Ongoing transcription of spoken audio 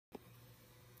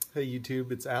Hey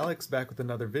YouTube, it's Alex back with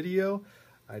another video.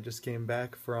 I just came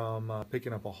back from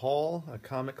picking up a haul, a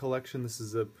comic collection. This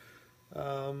is I'd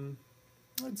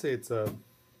say it's a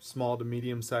small to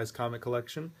medium sized comic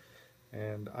collection,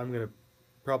 and I'm going to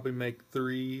probably make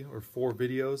 3 or 4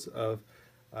 videos of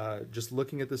just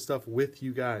looking at this stuff with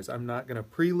you guys. I'm not going to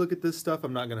pre-look at this stuff.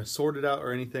 I'm not going to sort it out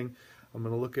or anything. I'm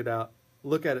going to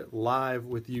look at it live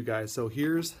with you guys. So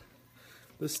here's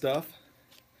the stuff.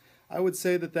 I would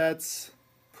say that that's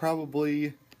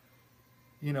probably,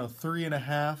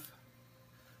 3.5.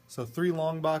 So 3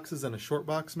 long boxes and a short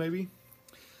box maybe.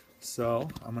 So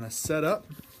I'm going to set up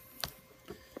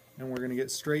and we're going to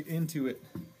get straight into it.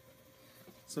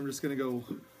 So I'm just going to go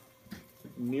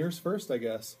nears first, I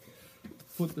guess.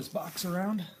 Flip this box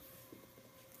around.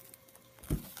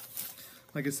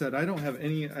 Like I said, I don't have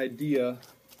any idea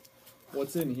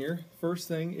what's in here. First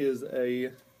thing is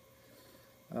a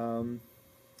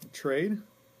trade.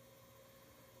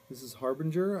 This is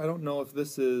Harbinger. I don't know if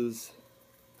this is,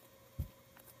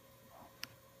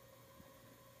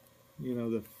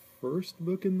 the first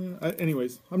book in the...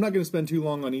 anyways, I'm not going to spend too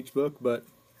long on each book, but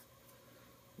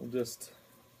we'll just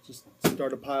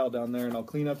start a pile down there and I'll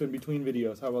clean up in between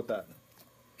videos. How about that?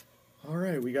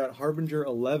 Alright, we got Harbinger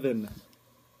 11.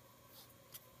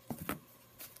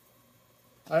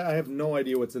 I have no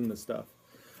idea what's in this stuff.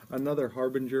 Another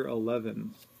Harbinger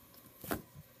 11.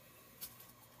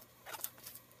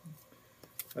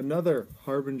 Another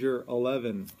Harbinger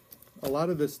 11. A lot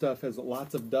of this stuff has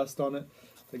lots of dust on it.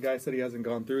 The guy said he hasn't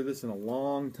gone through this in a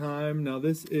long time. Now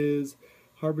this is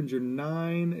Harbinger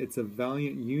 9. It's a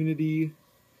Valiant Unity,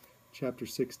 Chapter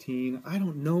 16. I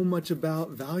don't know much about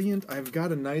Valiant. I've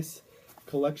got a nice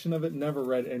collection of it. Never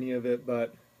read any of it,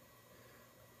 but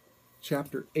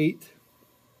Chapter 8.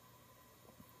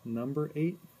 Number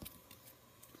 8.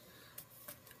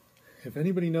 If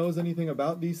anybody knows anything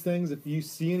about these things, if you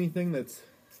see anything that's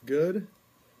good,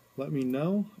 let me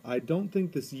know. I don't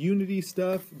think this Unity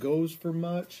stuff goes for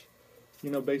much,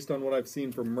 based on what I've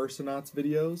seen from Mercenauts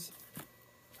videos,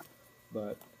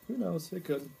 but who knows, it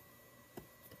could.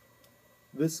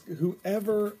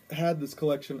 Whoever had this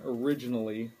collection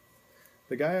originally,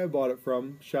 the guy I bought it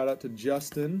from, shout out to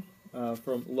Justin,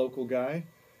 from local guy.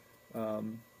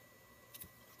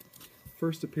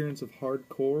 First appearance of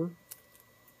Hardcore,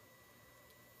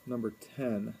 number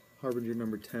 10, Harbinger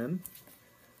number 10.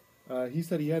 He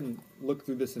said he hadn't looked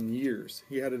through this in years.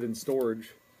 He had it in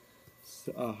storage.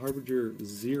 Harbinger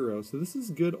 0. So this is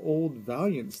good old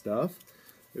Valiant stuff.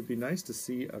 It'd be nice to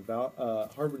see about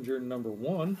Harbinger number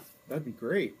 1. That'd be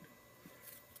great.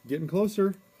 Getting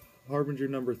closer. Harbinger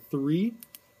number 3.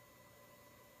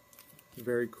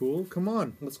 Very cool. Come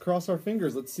on, let's cross our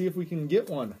fingers. Let's see if we can get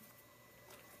one.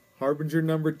 Harbinger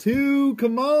number 2.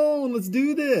 Come on, let's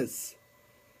do this.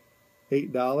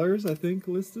 $8, I think,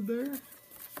 listed there.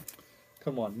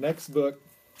 Come on, next book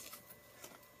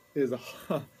is a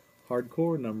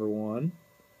Hardcore number 1.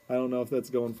 I don't know if that's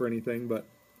going for anything, but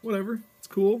whatever. It's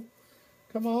cool.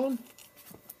 Come on.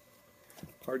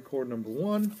 Hardcore number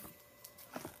 1.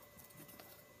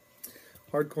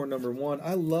 Hardcore number 1.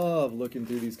 I love looking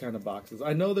through these kind of boxes.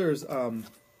 I know there's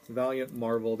Valiant,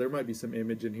 Marvel. There might be some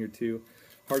Image in here too.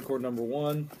 Hardcore number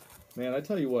 1. Man, I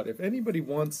tell you what, if anybody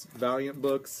wants Valiant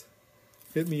books,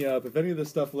 hit me up. If any of this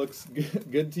stuff looks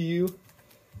good to you,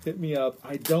 hit me up.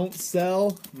 I don't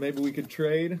sell. Maybe we could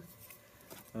trade.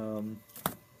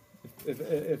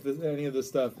 If any of this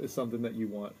stuff is something that you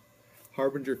want.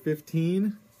 Harbinger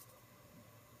 15.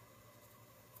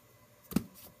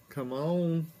 Come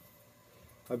on.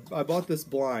 I bought this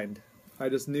blind. I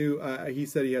just knew, he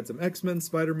said he had some X-Men,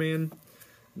 Spider-Man,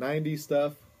 90s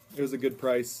stuff. It was a good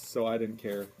price, so I didn't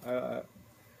care.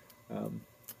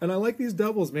 And I like these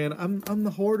doubles, man. I'm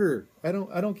the hoarder. I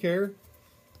don't care.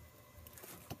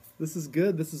 This is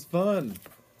good. This is fun.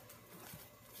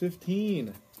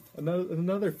 15.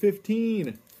 Another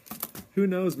 15. Who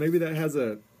knows? Maybe that has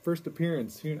a first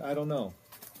appearance. I don't know.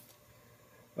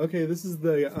 Okay, this is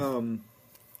the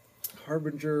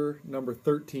Harbinger number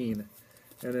 13,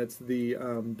 and it's the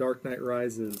Dark Knight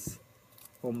Rises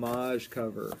homage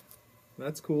cover.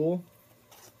 That's cool.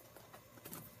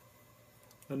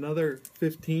 Another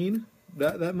 15.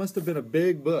 That must have been a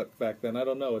big book back then. I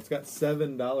don't know. It's got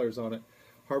 $7 on it.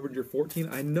 Harbinger 14.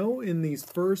 I know in the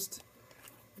first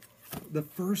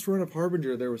run of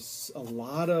Harbinger there was a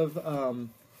lot of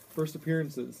first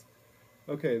appearances.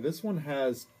 Okay, this one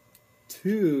has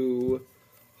 2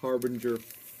 Harbinger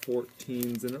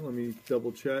 14s in it. Let me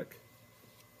double check.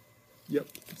 Yep,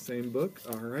 same book.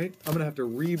 Alright. I'm going to have to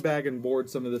re-bag and board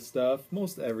some of this stuff.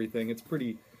 Most everything. It's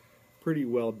pretty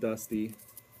well dusty.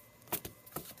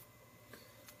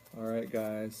 Alright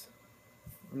guys,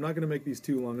 I'm not going to make these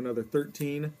too long, another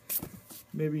 13.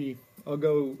 Maybe I'll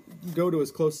go to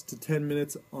as close to 10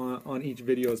 minutes on each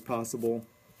video as possible.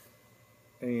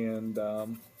 And,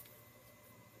 man,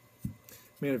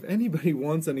 if anybody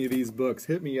wants any of these books,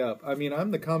 hit me up. I mean,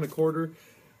 I'm the comic hoarder,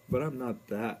 but I'm not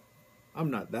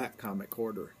that comic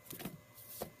hoarder.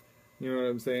 You know what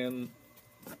I'm saying?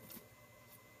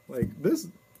 Like this,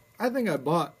 I think I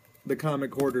bought the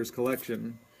Comic Hoarders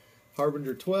collection.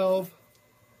 Harbinger 12.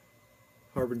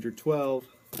 Harbinger 12.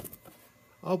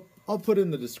 I'll put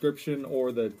in the description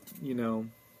or the, you know,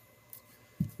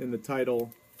 in the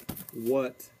title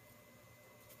what,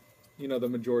 you know, the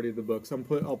majority of the books.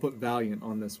 I'll put Valiant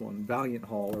on this one. Valiant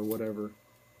haul or whatever.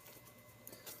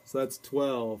 So that's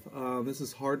 12. This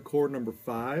is hardcore number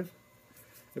 5.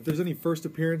 If there's any first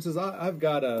appearances, I've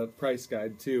got a price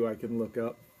guide too. I can look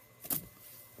up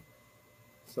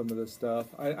some of this stuff.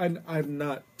 I'm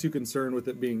not too concerned with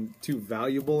it being too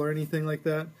valuable or anything like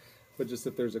that, but just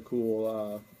if there's a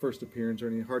cool first appearance or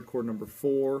any. Hardcore number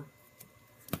 4.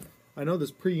 I know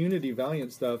this pre-Unity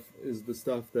Valiant stuff is the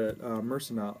stuff that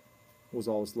Mercenaut was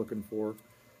always looking for.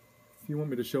 If you want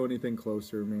me to show anything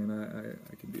closer, man,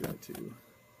 I can do that too.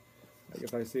 Like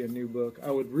if I see a new book,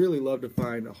 I would really love to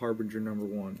find a Harbinger number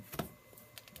 1.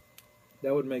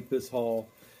 That would make this haul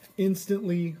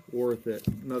instantly worth it.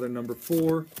 Another number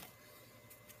 4.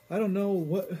 I don't know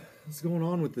what is going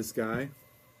on with this guy.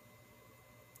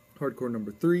 Hardcore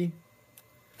number 3.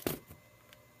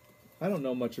 I don't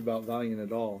know much about Valiant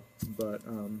at all, but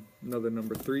another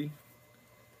number 3.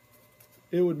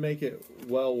 It would make it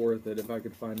well worth it if I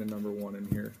could find a number 1 in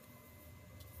here.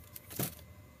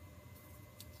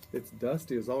 It's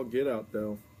dusty as all get out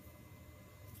though.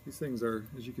 These things are,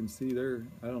 as you can see there,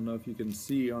 I don't know if you can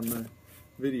see on the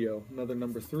video. Another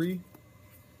number 3.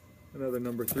 Another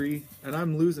number 3. And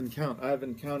I'm losing count. I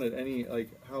haven't counted any, like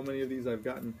how many of these I've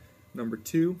gotten. Number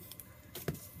 2.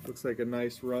 Looks like a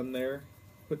nice run there.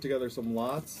 Put together some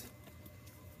lots.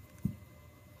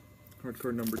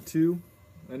 Hardcore number 2.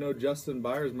 I know Justin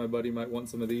Byers, my buddy, might want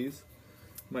some of these.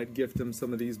 Might gift him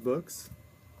some of these books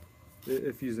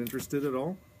if he's interested at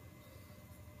all.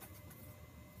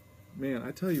 Man,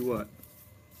 I tell you what,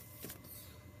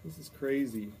 this is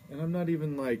crazy. And I'm not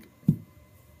even like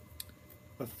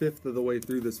a fifth of the way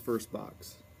through this first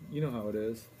box. You know how it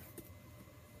is.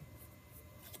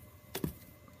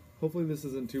 Hopefully this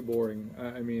isn't too boring.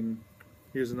 I mean,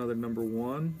 here's another number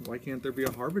 1. Why can't there be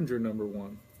a Harbinger number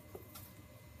 1?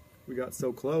 We got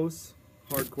so close.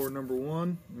 Hardcore number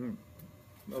 1.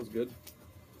 That was good.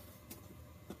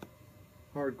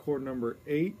 Hardcore number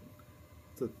 8.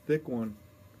 It's a thick one.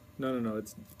 No,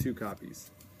 it's 2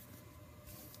 copies.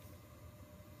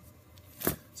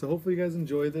 So hopefully you guys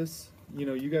enjoy this. You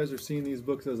know, you guys are seeing these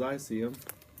books as I see them.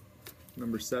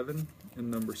 Number 7 and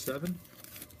number 7.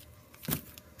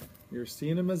 You're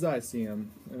seeing them as I see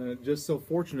them. And just so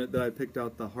fortunate that I picked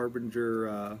out the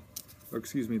Harbinger,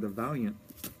 the Valiant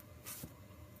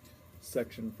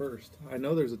section first. I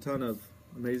know there's a ton of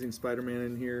Amazing Spider-Man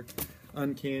in here.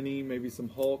 Uncanny, maybe some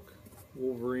Hulk,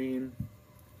 Wolverine.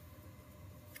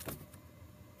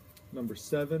 Number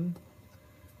 7.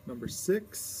 Number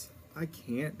 6. I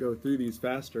can't go through these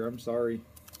faster. I'm sorry.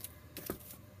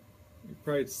 You're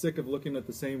probably sick of looking at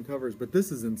the same covers, but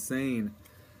this is insane.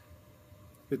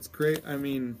 It's great. I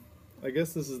mean, I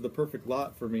guess this is the perfect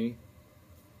lot for me.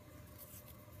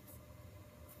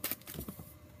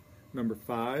 Number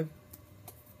 5.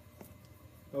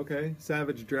 Okay,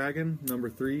 Savage Dragon. Number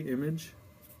 3, Image.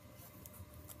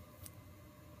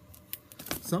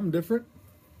 Something different.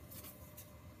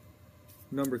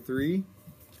 Number 3.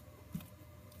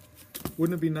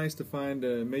 Wouldn't it be nice to find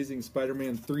an Amazing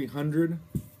Spider-Man 300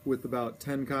 with about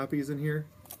 10 copies in here?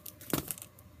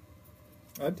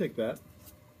 I'd take that.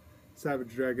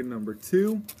 Savage Dragon number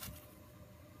 2.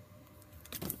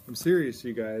 I'm serious,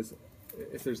 you guys.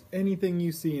 If there's anything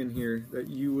you see in here that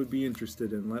you would be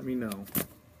interested in, let me know.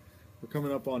 We're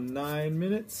coming up on 9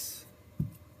 minutes.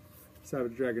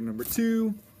 Savage Dragon number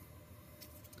 2.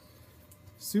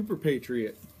 Super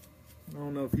Patriot. I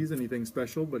don't know if he's anything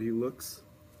special, but he looks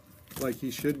like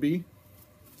he should be.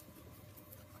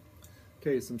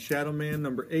 Okay, some Shadow Man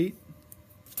number 8.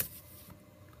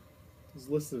 Was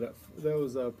listed at, that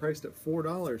was priced at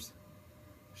 $4.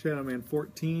 Shadow Man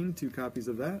 14, 2 copies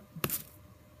of that.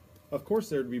 Of course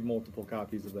there'd be multiple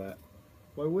copies of that.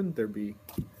 Why wouldn't there be?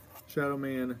 Shadow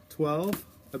Man 12.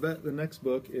 I bet the next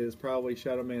book is probably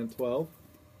Shadow Man 12.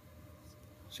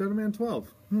 Shadow Man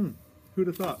 12. Who'd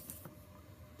have thought?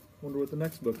 Wonder what the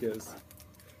next book is.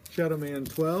 Shadow Man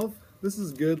 12. This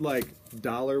is good, like,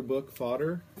 dollar book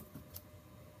fodder.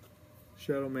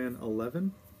 Shadow Man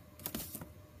 11.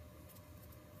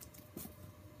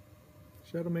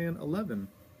 Shadow Man 11.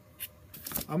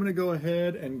 I'm going to go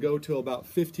ahead and go till about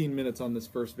 15 minutes on this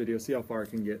first video, see how far I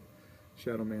can get.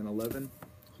 Shadow Man 11.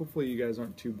 Hopefully you guys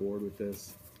aren't too bored with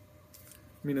this.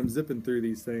 I mean, I'm zipping through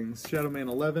these things. Shadow Man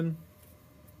 11.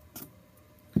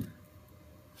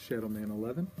 Shadow Man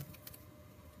 11.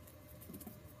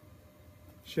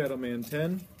 Shadow Man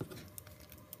 10.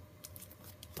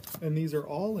 And these are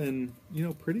all in, you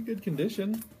know, pretty good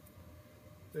condition.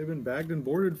 They've been bagged and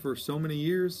boarded for so many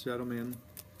years. Shadow Man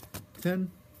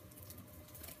 10.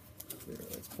 There,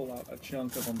 let's pull out a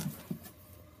chunk of them.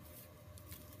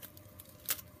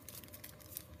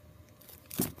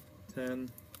 10.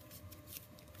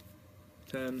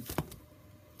 10.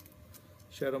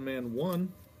 Shadow Man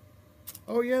 1.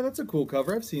 Oh yeah, that's a cool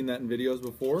cover. I've seen that in videos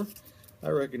before. I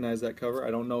recognize that cover.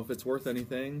 I don't know if it's worth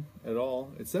anything at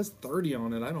all. It says 30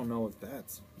 on it. I don't know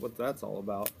what that's all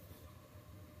about.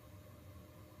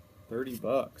 30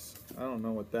 bucks. I don't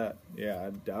know what that. Yeah, I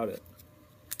doubt it.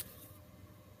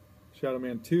 Shadow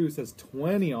Man 2 says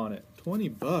 20 on it. 20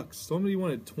 bucks. Somebody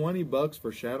wanted 20 bucks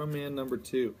for Shadow Man number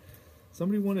 2.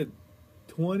 Somebody wanted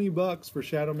 20 bucks for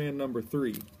Shadow Man number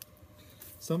 3.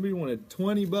 Somebody wanted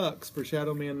 20 bucks for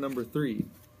Shadow Man number 3.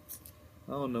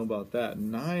 I don't know about that.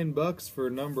 9 bucks for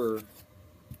number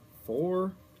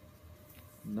 4.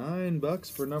 9 bucks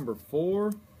for number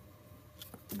 4.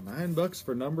 9 bucks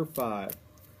for number 5.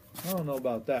 I don't know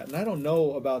about that. And I don't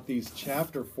know about these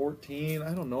chapter 14.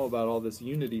 I don't know about all this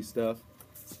Unity stuff.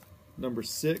 Number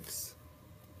 6.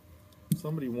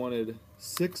 Somebody wanted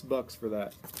 6 bucks for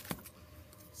that.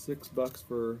 6 bucks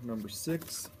for number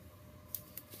 6.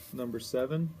 Number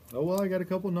 7. Oh well, I got a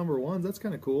couple number 1s. That's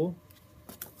kind of cool.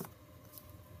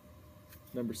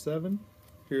 Number 7.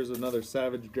 Here's another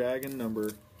Savage Dragon,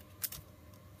 number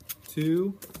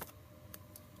 2.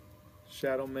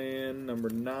 Shadow Man number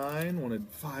 9. Wanted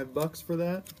 5 bucks for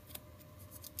that.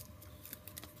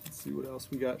 Let's see what else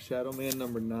we got. Shadow Man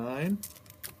number 9.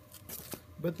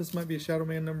 Bet this might be a Shadow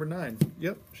Man number 9.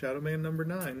 Yep, Shadow Man number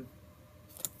 9.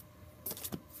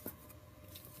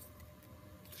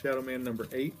 Shadow Man number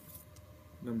 8.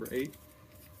 Number 8.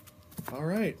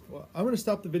 Alright, well, I'm going to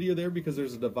stop the video there because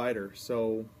there's a divider,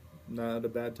 so not a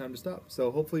bad time to stop.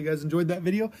 So hopefully you guys enjoyed that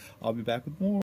video. I'll be back with more.